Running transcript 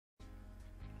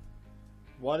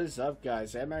What is up,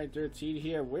 guys? M913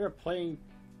 here. We're playing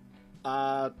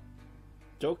Doki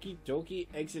Doki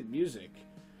Exit Music.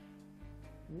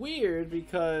 Weird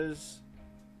because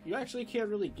you actually can't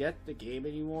really get the game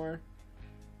anymore.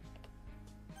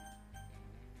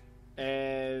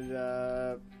 And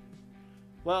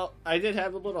well, I did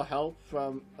have a little help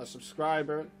from a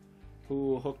subscriber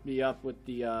who hooked me up with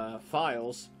the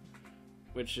files,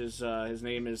 which is his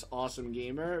name is Awesome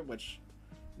Gamer, which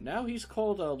now he's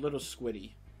called a Little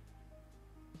Squiddy.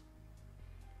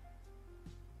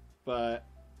 But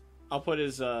I'll put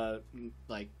his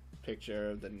like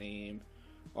picture of the name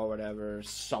or whatever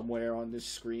somewhere on this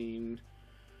screen.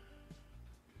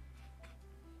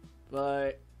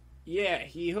 But yeah,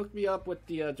 he hooked me up with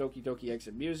the Doki Doki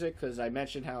Exit Music because I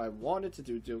mentioned how I wanted to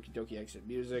do Doki Doki Exit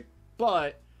Music,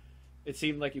 but it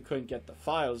seemed like you couldn't get the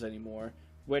files anymore,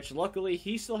 which luckily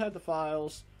he still had the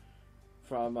files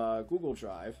from Google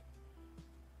Drive,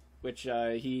 which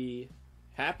he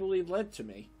happily lent to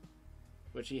me,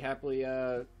 which he happily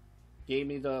gave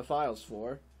me the files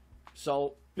for.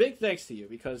 So big thanks to you,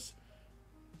 because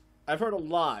I've heard a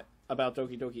lot about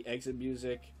Doki Doki Exit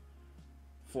Music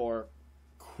for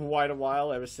quite a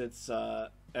while, ever since I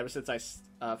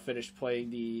finished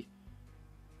playing the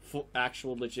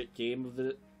actual legit game of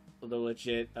the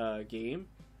legit game.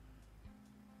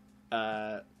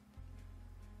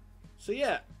 So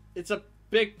yeah, it's a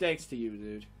big thanks to you,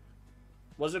 dude.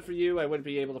 Wasn't for you, I wouldn't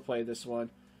be able to play this one.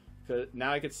 Cause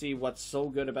now I can see what's so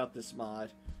good about this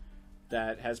mod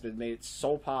that has been made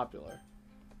so popular.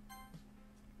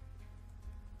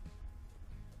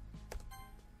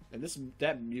 And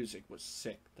that music was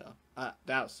sick, though.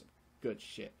 That was some good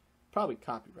shit. Probably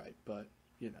copyright, but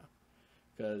you know,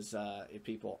 because if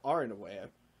people aren't aware,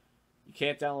 you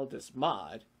can't download this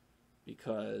mod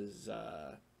because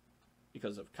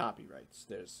of copyrights.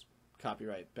 There's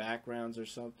copyright backgrounds or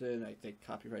something. I think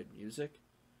copyright music.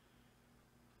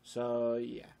 So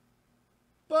yeah,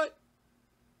 but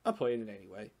I'm playing it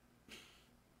anyway.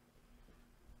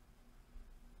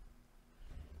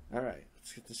 All right,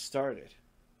 let's get this started.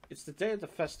 It's the day of the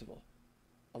festival.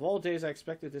 Of all days, I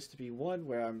expected this to be one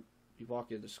where I'm be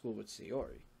walking into school with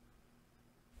Sayori.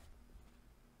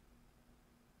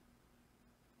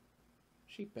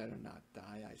 She better not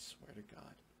die, I swear to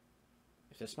God.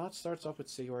 If this mod starts off with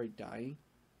Sayori dying,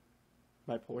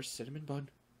 my poor cinnamon bun,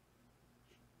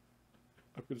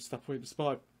 I'm gonna stop playing this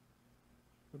mod.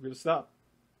 I'm gonna stop.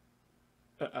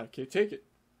 I can't take it.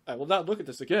 I will not look at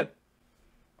this again.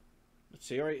 But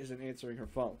Sayori isn't answering her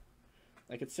phone.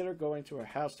 I consider going to her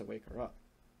house to wake her up.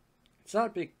 It's not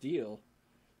a big deal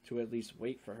to at least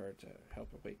wait for her to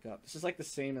help her wake up. This is like the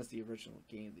same as the original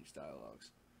game, these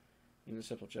dialogues. Even a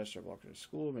simple gesture of walking to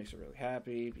school makes her really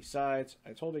happy. Besides,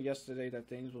 I told her yesterday that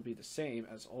things will be the same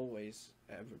as always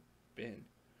ever been.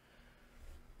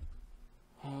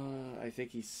 I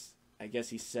guess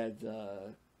he said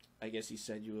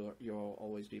you'll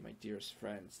always be my dearest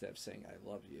friend instead of saying I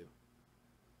love you.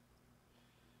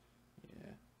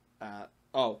 Yeah.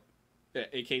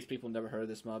 In case people never heard of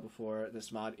this mod before,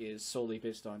 this mod is solely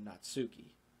based on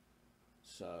Natsuki.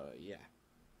 So, yeah.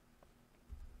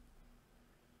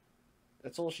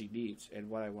 That's all she needs, and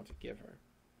what I want to give her.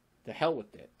 The hell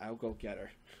with it. I'll go get her.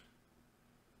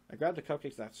 I grabbed the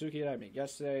cupcakes Natsuki and I made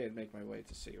yesterday and make my way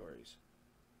to Sayori's.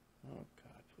 Oh,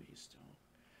 God, please don't.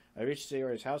 I reached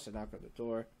Sayori's house and knocked on the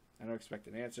door. I don't expect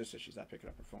an answer, so she's not picking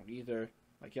up her phone either.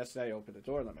 Like yesterday, I opened the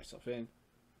door and let myself in.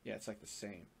 Yeah, it's like the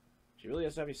same. She really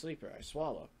has a heavy sleeper. I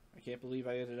swallow. I can't believe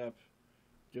I ended up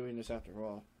doing this after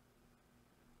all.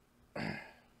 God.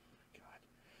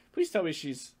 Please tell me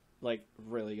she's, like,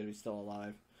 really gonna be still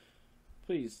alive.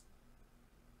 Please,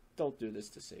 don't do this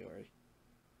to Sayori.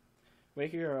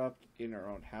 Waking her up in her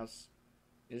own house,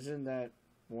 isn't that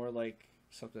more like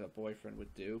something a boyfriend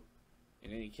would do? In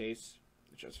any case,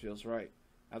 it just feels right.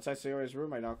 Outside Sayori's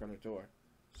room, I knock on her door.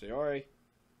 Sayori,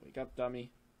 wake up,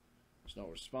 dummy. There's no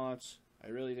response. I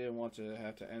really didn't want to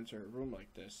have to enter a room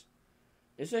like this.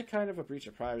 Is it kind of a breach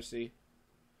of privacy?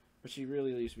 But she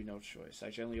really leaves me no choice.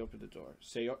 I gently open the door.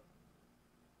 Sayori...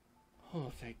 Oh,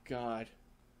 thank God.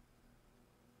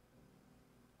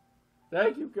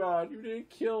 Thank you, God. You didn't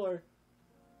kill her.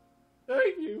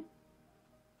 Thank you.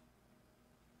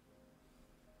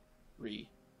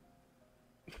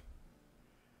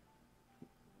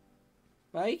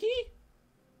 Mikey?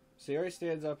 Sayori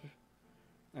stands up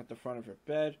at the front of her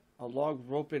bed, a long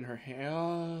rope in her hand.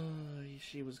 Oh,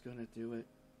 she was gonna do it.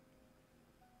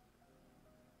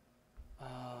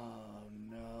 Oh,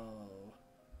 no.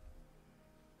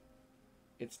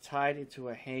 It's tied into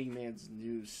a hangman's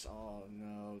noose. Oh,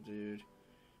 no, dude.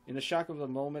 In the shock of the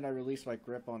moment, I released my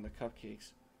grip on the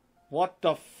cupcakes. What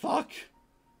the fuck?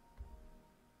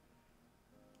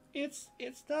 It's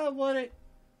not what it...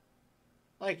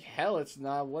 Like hell, it's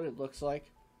not what it looks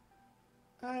like.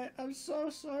 I'm so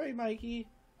sorry, Mikey.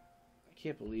 I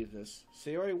can't believe this.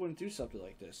 Sayori wouldn't do something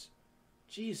like this.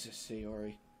 Jesus,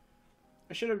 Sayori.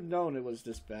 I should have known it was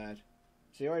this bad.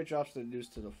 Sayori drops the news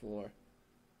to the floor.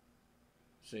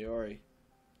 Sayori,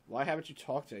 why haven't you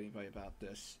talked to anybody about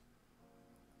this?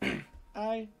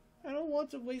 I don't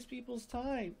want to waste people's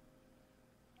time.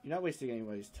 You're not wasting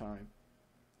anybody's time.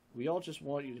 We all just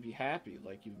want you to be happy,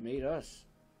 like you've made us.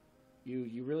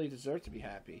 You really deserve to be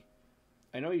happy.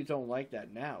 I know you don't like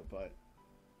that now, but,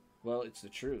 well, it's the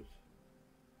truth.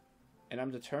 And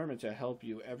I'm determined to help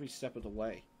you every step of the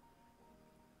way.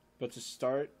 But to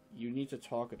start, you need to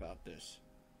talk about this.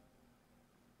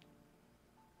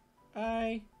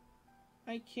 I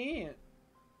can't.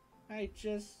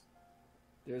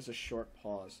 There's a short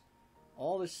pause.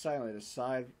 All is silent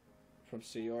aside from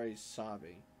Sayori's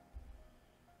sobbing.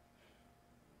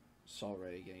 It's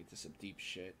already getting to some deep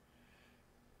shit.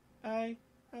 I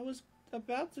was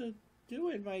about to do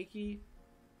it, Mikey.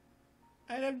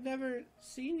 I'd have never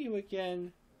seen you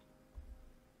again.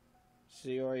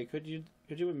 Sayori, could you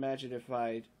imagine if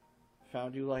I'd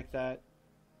found you like that?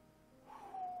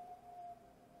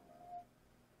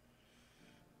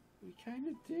 We kind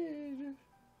of did.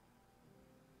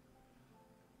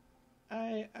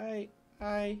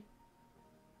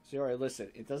 Sayori, listen,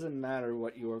 it doesn't matter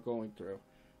what you are going through.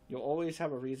 You'll always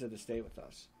have a reason to stay with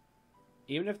us.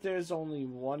 Even if there's only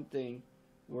one thing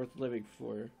worth living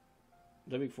for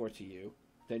to you,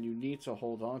 then you need to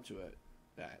hold on to it.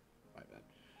 My bad.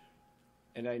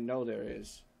 And I know there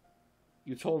is.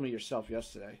 You told me yourself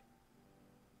yesterday.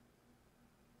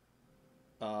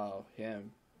 Oh,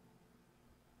 him.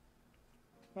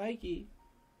 Mikey.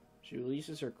 She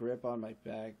releases her grip on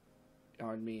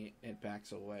me and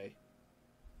backs away.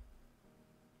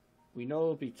 We know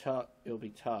it'll be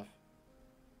tough,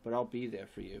 but I'll be there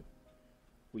for you.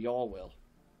 We all will,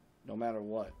 no matter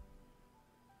what.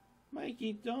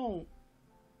 Mikey, don't.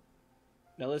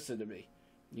 Now listen to me.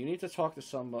 You need to talk to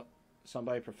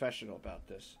somebody professional about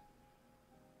this.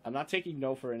 I'm not taking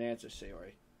no for an answer,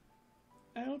 Sayori.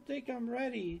 I don't think I'm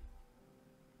ready.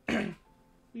 We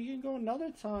can go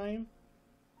another time.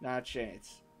 Not a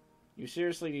chance. You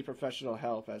seriously need professional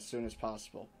help as soon as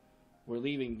possible. We're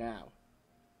leaving now.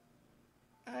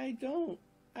 I don't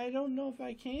know if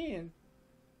I can.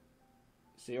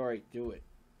 Sayori, do it.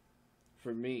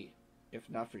 For me, if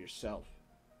not for yourself.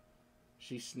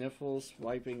 She sniffles,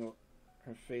 wiping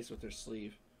her face with her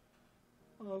sleeve.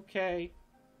 Okay.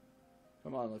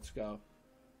 Come on, let's go.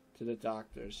 To the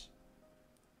doctor's.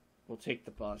 We'll take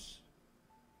the bus.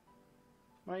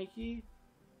 Mikey,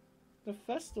 the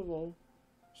festival.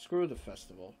 Screw the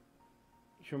festival.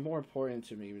 You're more important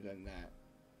to me than that.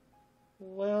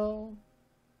 Well,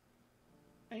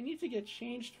 I need to get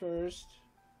changed first.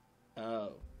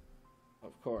 Oh,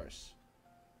 of course.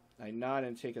 I nod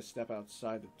and take a step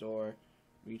outside the door,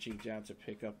 reaching down to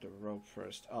pick up the rope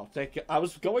first. Oh, thank you. I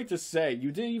was going to say,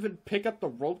 you didn't even pick up the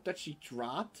rope that she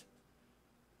dropped?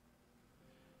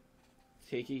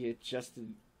 Taking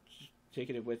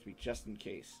it with me just in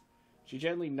case. She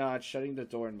gently nods, shutting the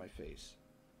door in my face.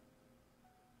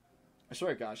 I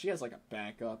swear to God, she has like a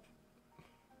backup.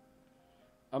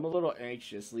 I'm a little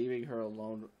anxious, leaving her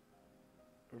alone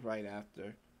right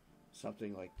after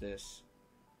something like this.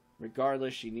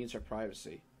 Regardless, she needs her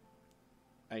privacy.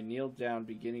 I kneel down,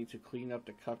 beginning to clean up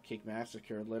the cupcake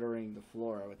massacre littering the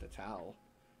floor with a towel.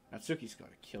 Natsuki's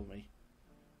gonna kill me.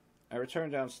 I return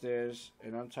downstairs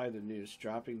and untie the noose,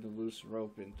 dropping the loose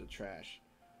rope into the trash.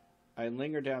 I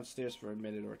linger downstairs for a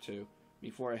minute or two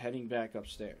before heading back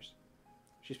upstairs.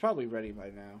 She's probably ready by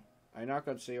now. I knock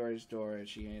on Sayori's door and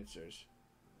she answers.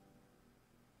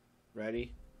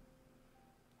 Ready?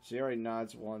 Sayori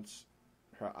nods once,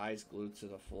 her eyes glued to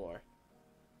the floor.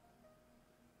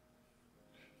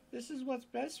 This is what's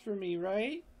best for me,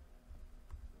 right?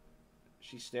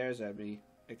 She stares at me,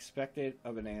 expectant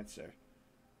of an answer.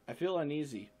 I feel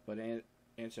uneasy, but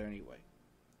answer anyway.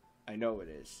 I know it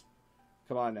is.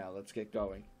 Come on now, let's get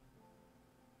going.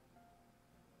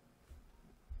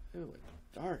 Ooh, it's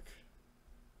dark.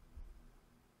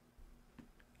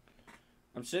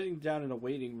 I'm sitting down in a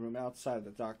waiting room outside of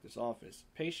the doctor's office,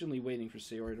 patiently waiting for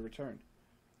Sayori to return.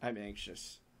 I'm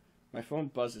anxious. My phone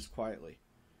buzzes quietly.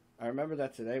 I remember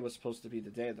that today was supposed to be the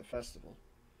day of the festival.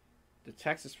 The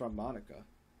text is from Monica.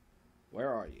 Where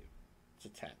are you? It's a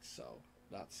text, so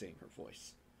not seeing her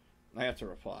voice. I have to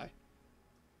reply.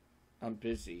 I'm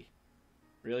busy.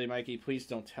 Really, Mikey, please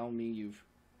don't tell me you've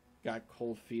got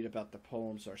cold feet about the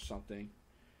poems or something.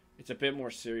 It's a bit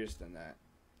more serious than that.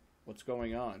 What's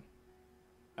going on?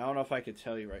 I don't know if I could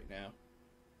tell you right now.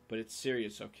 But it's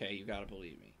serious, okay? You gotta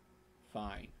believe me.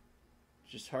 Fine.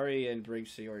 Just hurry and bring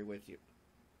Sayori with you.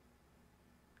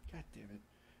 God damn it.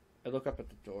 I look up at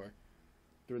the door.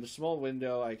 Through the small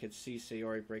window, I could see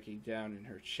Sayori breaking down in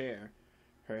her chair,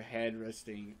 her head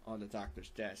resting on the doctor's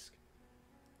desk.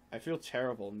 I feel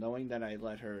terrible knowing that I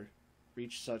let her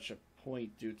reach such a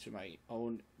point due to my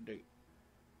own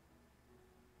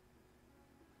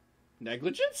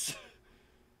negligence?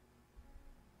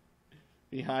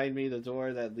 Behind me, the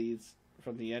door that leads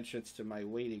from the entrance to my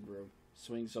waiting room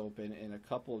swings open and a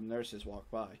couple of nurses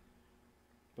walk by.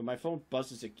 But my phone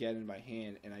buzzes again in my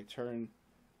hand and I turn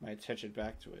my attention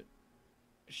back to it.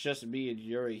 It's just me and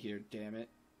Yuri here, damn it.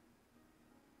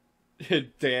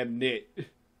 Damn it.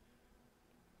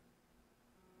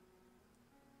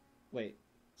 Wait,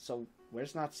 so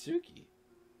where's Natsuki?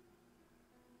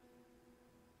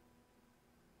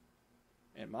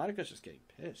 And Monika's just getting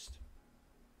pissed.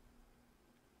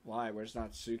 Why? Where's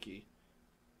Natsuki?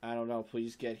 I don't know.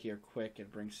 Please get here quick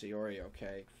and bring Sayori,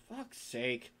 okay? Fuck's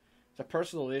sake. It's a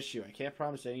personal issue. I can't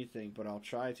promise anything, but I'll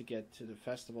try to get to the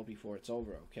festival before it's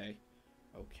over, okay?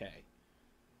 Okay.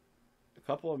 A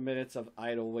couple of minutes of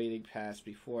idle waiting pass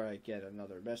before I get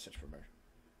another message from her.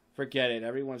 Forget it.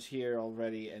 Everyone's here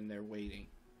already and they're waiting.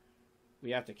 We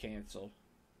have to cancel.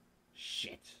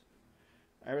 Shit.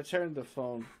 I returned the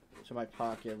phone to my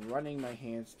pocket, running my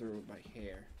hands through my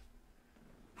hair.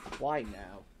 Why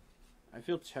now? I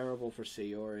feel terrible for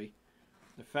Sayori.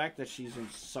 The fact that she's in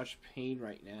such pain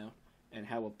right now, and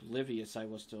how oblivious I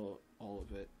was to all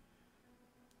of it.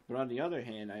 But on the other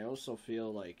hand, I also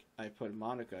feel like I put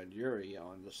Monika and Yuri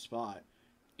on the spot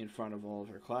in front of all of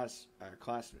her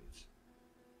classmates.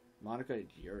 Monika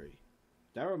and Yuri.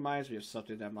 That reminds me of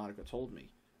something that Monika told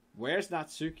me. Where's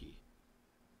Natsuki?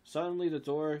 Suddenly the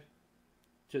door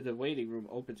to the waiting room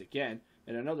opens again,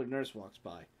 and another nurse walks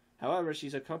by. However,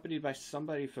 she's accompanied by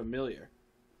somebody familiar.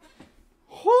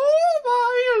 Oh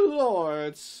my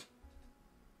lords!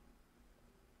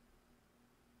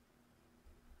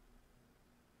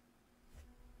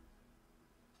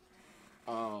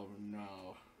 Oh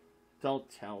no. Don't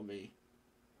tell me.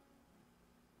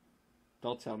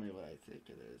 Don't tell me what I think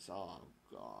it is. Oh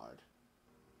god.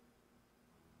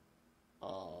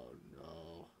 Oh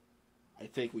no. I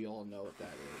think we all know what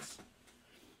that is.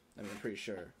 I mean, I'm pretty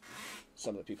sure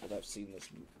some of the people that have seen this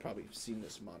probably have seen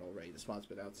this mod already. This mod's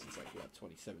been out since, like, what,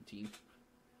 2017?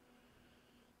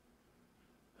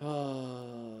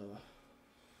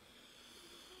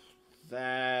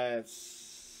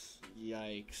 That's...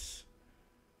 Yikes.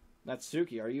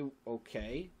 Natsuki, are you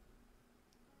okay?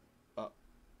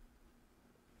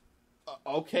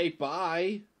 Okay,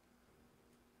 bye!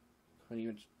 Couldn't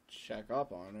even check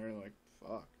up on her, like,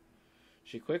 fuck.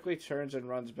 She quickly turns and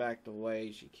runs back the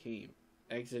way she came,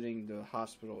 exiting the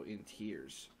hospital in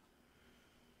tears.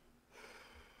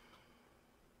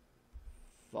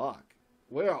 Fuck.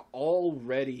 We're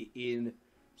already in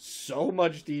so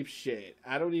much deep shit.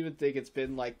 I don't even think it's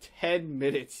been like 10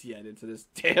 minutes yet into this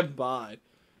damn mod.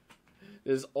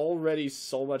 There's already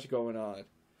so much going on.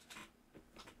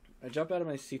 I jump out of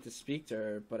my seat to speak to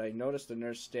her, but I notice the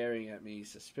nurse staring at me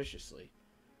suspiciously.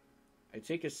 I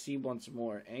take a seat once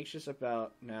more, anxious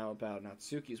about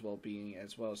Natsuki's well-being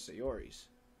as well as Sayori's.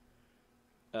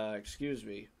 Excuse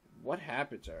me, what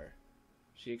happened to her?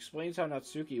 She explains how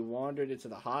Natsuki wandered into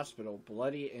the hospital,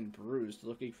 bloody and bruised,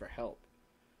 looking for help.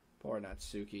 Poor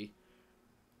Natsuki.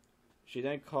 She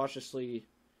then cautiously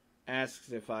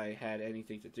asks if I had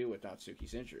anything to do with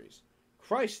Natsuki's injuries.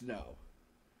 Christ, no!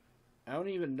 I don't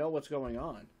even know what's going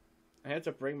on. I had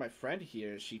to bring my friend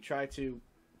here. She tried to...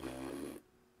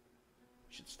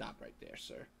 Should stop right there,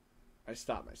 sir. I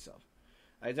stopped myself.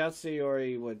 I doubt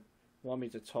Sayori would want me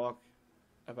to talk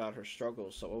about her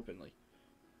struggles so openly.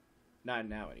 Not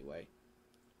now, anyway.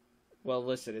 Well,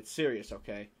 listen, it's serious,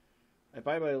 okay? I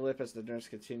bite my lip as the nurse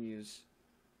continues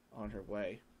on her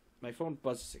way. My phone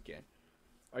buzzes again.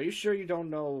 Are you sure you don't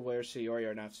know where Sayori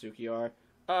or Natsuki are?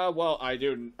 Well, I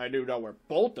do know where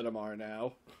both of them are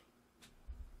now.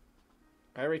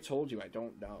 I already told you I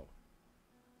don't know.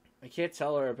 I can't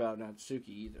tell her about Natsuki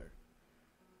either.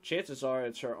 Chances are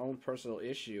it's her own personal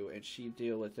issue and she'd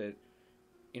deal with it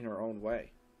in her own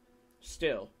way.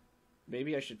 Still,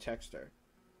 maybe I should text her.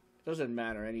 It doesn't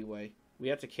matter anyway. We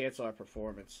have to cancel our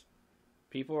performance.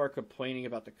 People are complaining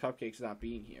about the cupcakes not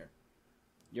being here.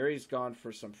 Yuri's gone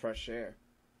for some fresh air.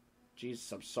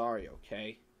 Jesus, I'm sorry,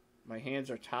 okay? My hands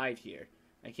are tied here.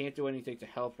 I can't do anything to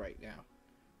help right now.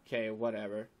 Okay,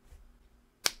 whatever.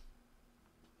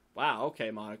 Wow,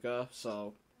 okay, Monika.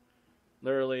 So,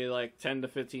 literally like 10 to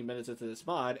 15 minutes into this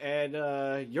mod, and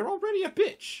you're already a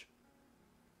bitch.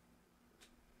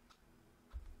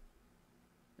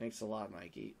 Thanks a lot,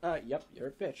 Mikey. Yep, you're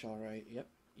a bitch, alright. Yep,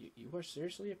 you are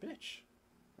seriously a bitch.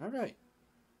 Alright.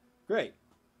 Great.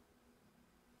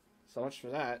 So much for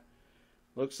that.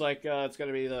 Looks like it's going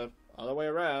to be the other way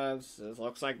around. It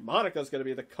looks like Monica's going to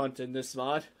be the cunt in this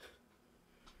mod.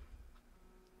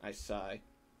 I sigh.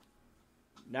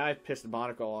 Now I've pissed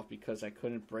Monica off because I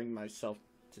couldn't bring myself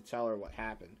to tell her what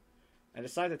happened. I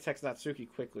decided to text Natsuki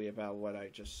quickly about what I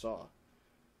just saw.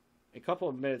 A couple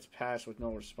of minutes pass with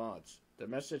no response. The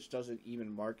message doesn't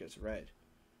even mark as read.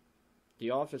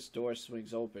 The office door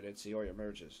swings open and Sayori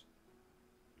emerges.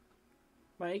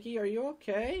 Mikey, are you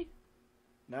okay?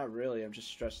 Not really, I'm just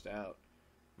stressed out.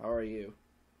 How are you?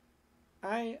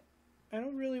 I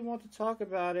don't really want to talk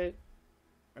about it.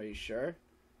 Are you sure?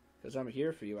 Because I'm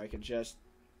here for you, I can just...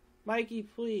 Mikey,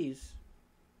 please.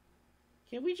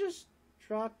 Can we just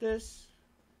drop this?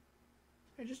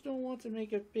 I just don't want to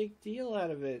make a big deal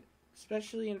out of it,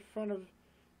 especially in front of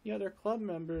the other club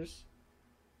members.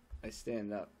 I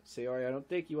stand up. Sayori, I don't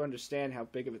think you understand how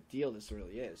big of a deal this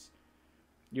really is.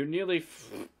 You nearly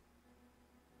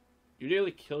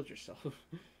killed yourself.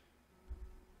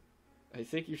 I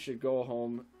think you should go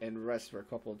home and rest for a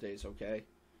couple of days, okay?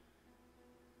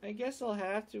 I guess I'll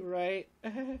have to, right?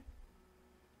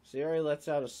 Sayori lets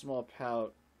out a small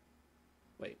pout.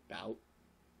 Wait, bout?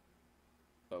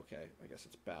 Okay, I guess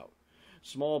it's bout.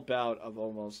 Small bout of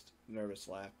almost nervous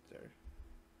laughter.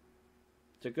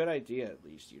 It's a good idea, at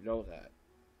least. You know that.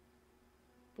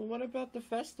 But what about the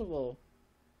festival?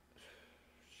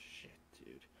 Shit,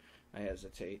 dude. I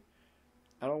hesitate.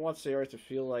 I don't want Sayori to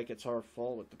feel like it's our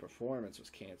fault that the performance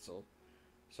was canceled,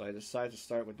 so I decide to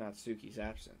start with Natsuki's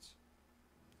absence.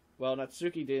 Well,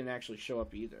 Natsuki didn't actually show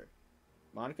up either.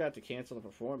 Monica had to cancel the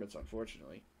performance,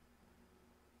 unfortunately.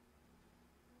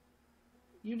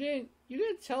 You didn't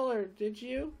tell her, did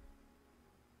you?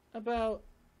 About...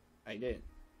 I didn't.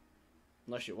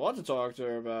 Unless you want to talk to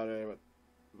her about it,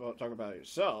 but talk about it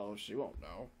yourself, she won't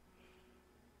know.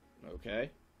 Okay.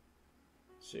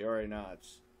 Sayori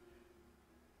nods.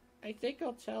 I think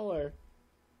I'll tell her.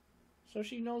 So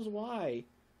she knows why.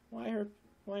 Why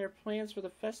her plans for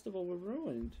the festival were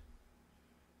ruined.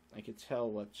 I could tell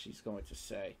what she's going to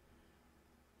say.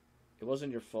 It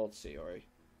wasn't your fault, Sayori.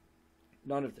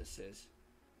 None of this is.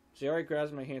 Sayori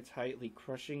grabs my hand tightly,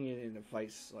 crushing it in a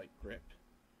vice-like grip.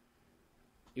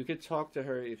 You could talk to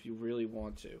her if you really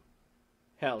want to.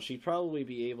 Hell, she'd probably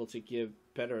be able to give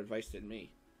better advice than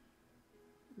me.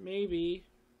 Maybe.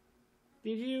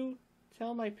 Did you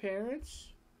tell my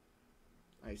parents?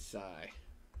 I sigh.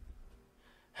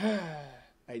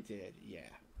 I did,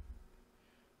 yeah.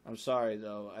 I'm sorry,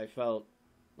 though. I felt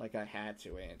like I had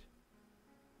to, and...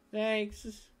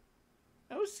 Thanks.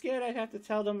 I was scared I'd have to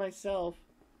tell them myself.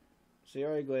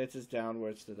 Sayori glances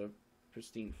downwards to the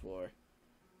pristine floor.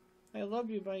 I love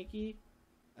you, Mikey.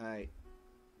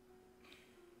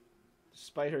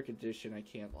 Despite her condition, I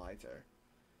can't lie to her.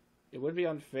 It would be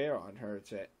unfair on her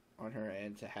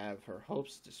end to have her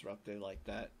hopes disrupted like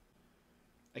that.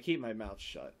 I keep my mouth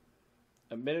shut.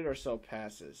 A minute or so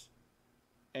passes.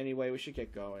 Anyway, we should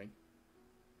get going.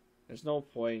 There's no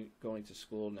point going to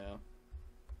school now.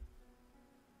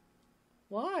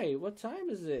 Why? What time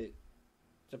is it?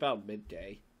 It's about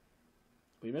midday.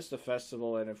 We missed the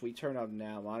festival, and if we turn up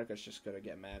now, Monica's just gonna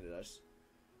get mad at us.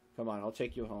 Come on, I'll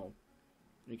take you home.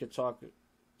 We could talk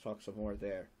some more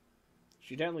there.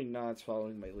 She gently nods,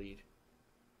 following my lead.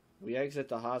 We exit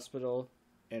the hospital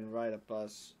and ride a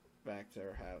bus back to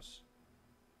her house.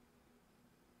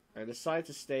 I decide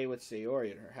to stay with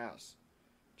Sayori in her house,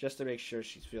 just to make sure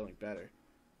she's feeling better.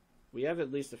 We have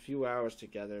at least a few hours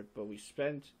together, but we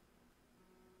spend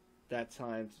that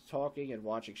time talking and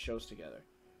watching shows together.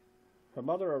 Her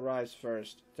mother arrives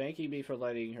first, thanking me for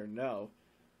letting her know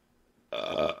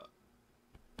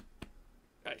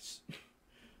nice.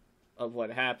 Of what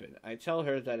happened. I tell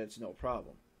her that it's no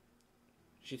problem.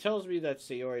 She tells me that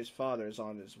Sayori's father is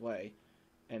on his way,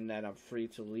 and that I'm free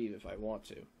to leave if I want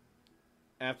to.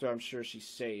 After I'm sure she's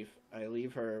safe, I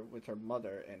leave her with her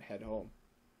mother and head home.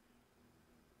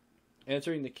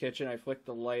 Entering the kitchen, I flick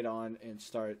the light on and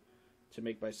start to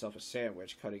make myself a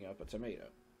sandwich, cutting up a tomato.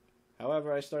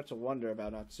 However, I start to wonder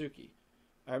about Natsuki.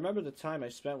 I remember the time I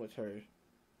spent with her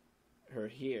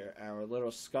here, our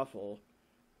little scuffle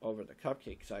over the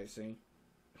cupcakes icing.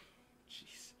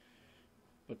 Jeez.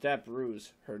 But that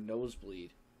bruise, her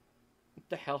nosebleed. What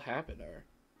the hell happened to her?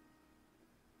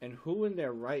 And who in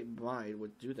their right mind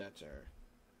would do that to her?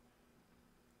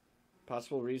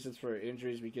 Possible reasons for her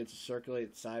injuries begin to circulate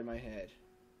inside my head.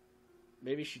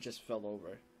 Maybe she just fell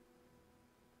over.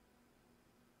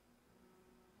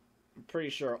 I'm pretty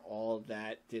sure all of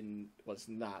that was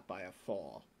not by a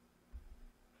fall.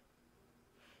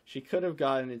 She could have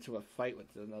gotten into a fight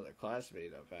with another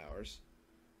classmate of ours.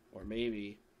 Or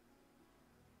maybe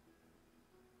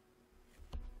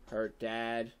her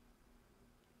dad.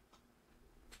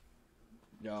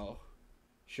 No,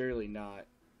 surely not.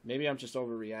 Maybe I'm just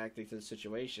overreacting to the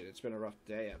situation. It's been a rough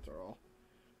day after all.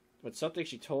 But something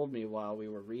she told me while we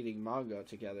were reading manga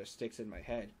together sticks in my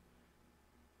head.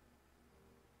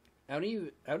 I don't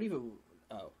even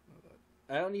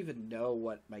know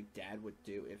what my dad would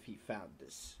do if he found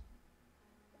this.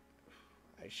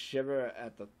 I shiver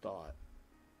at the thought.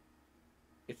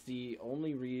 It's the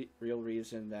only real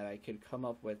reason that I can come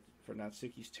up with for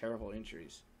Natsuki's terrible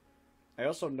injuries. I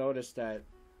also noticed that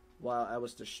while I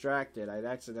was distracted, I'd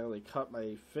accidentally cut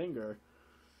my finger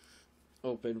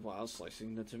open while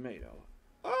slicing the tomato.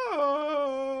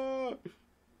 Ah!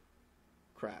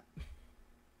 Crap.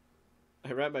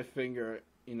 I wrapped my finger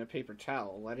in a paper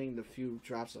towel, letting the few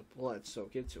drops of blood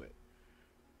soak into it.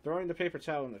 Throwing the paper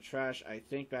towel in the trash, I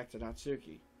think back to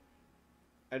Natsuki.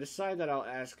 I decide that I'll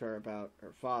ask her about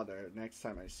her father next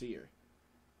time I see her.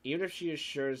 Even if she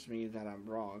assures me that I'm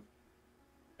wrong,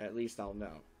 at least I'll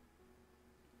know.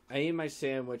 I eat my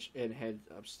sandwich and head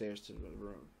upstairs to the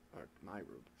room. Or my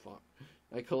room, fuck.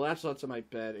 I collapse onto my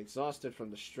bed, exhausted from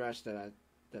the stress that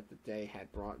the day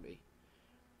had brought me.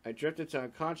 I drifted to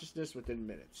unconsciousness within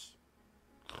minutes.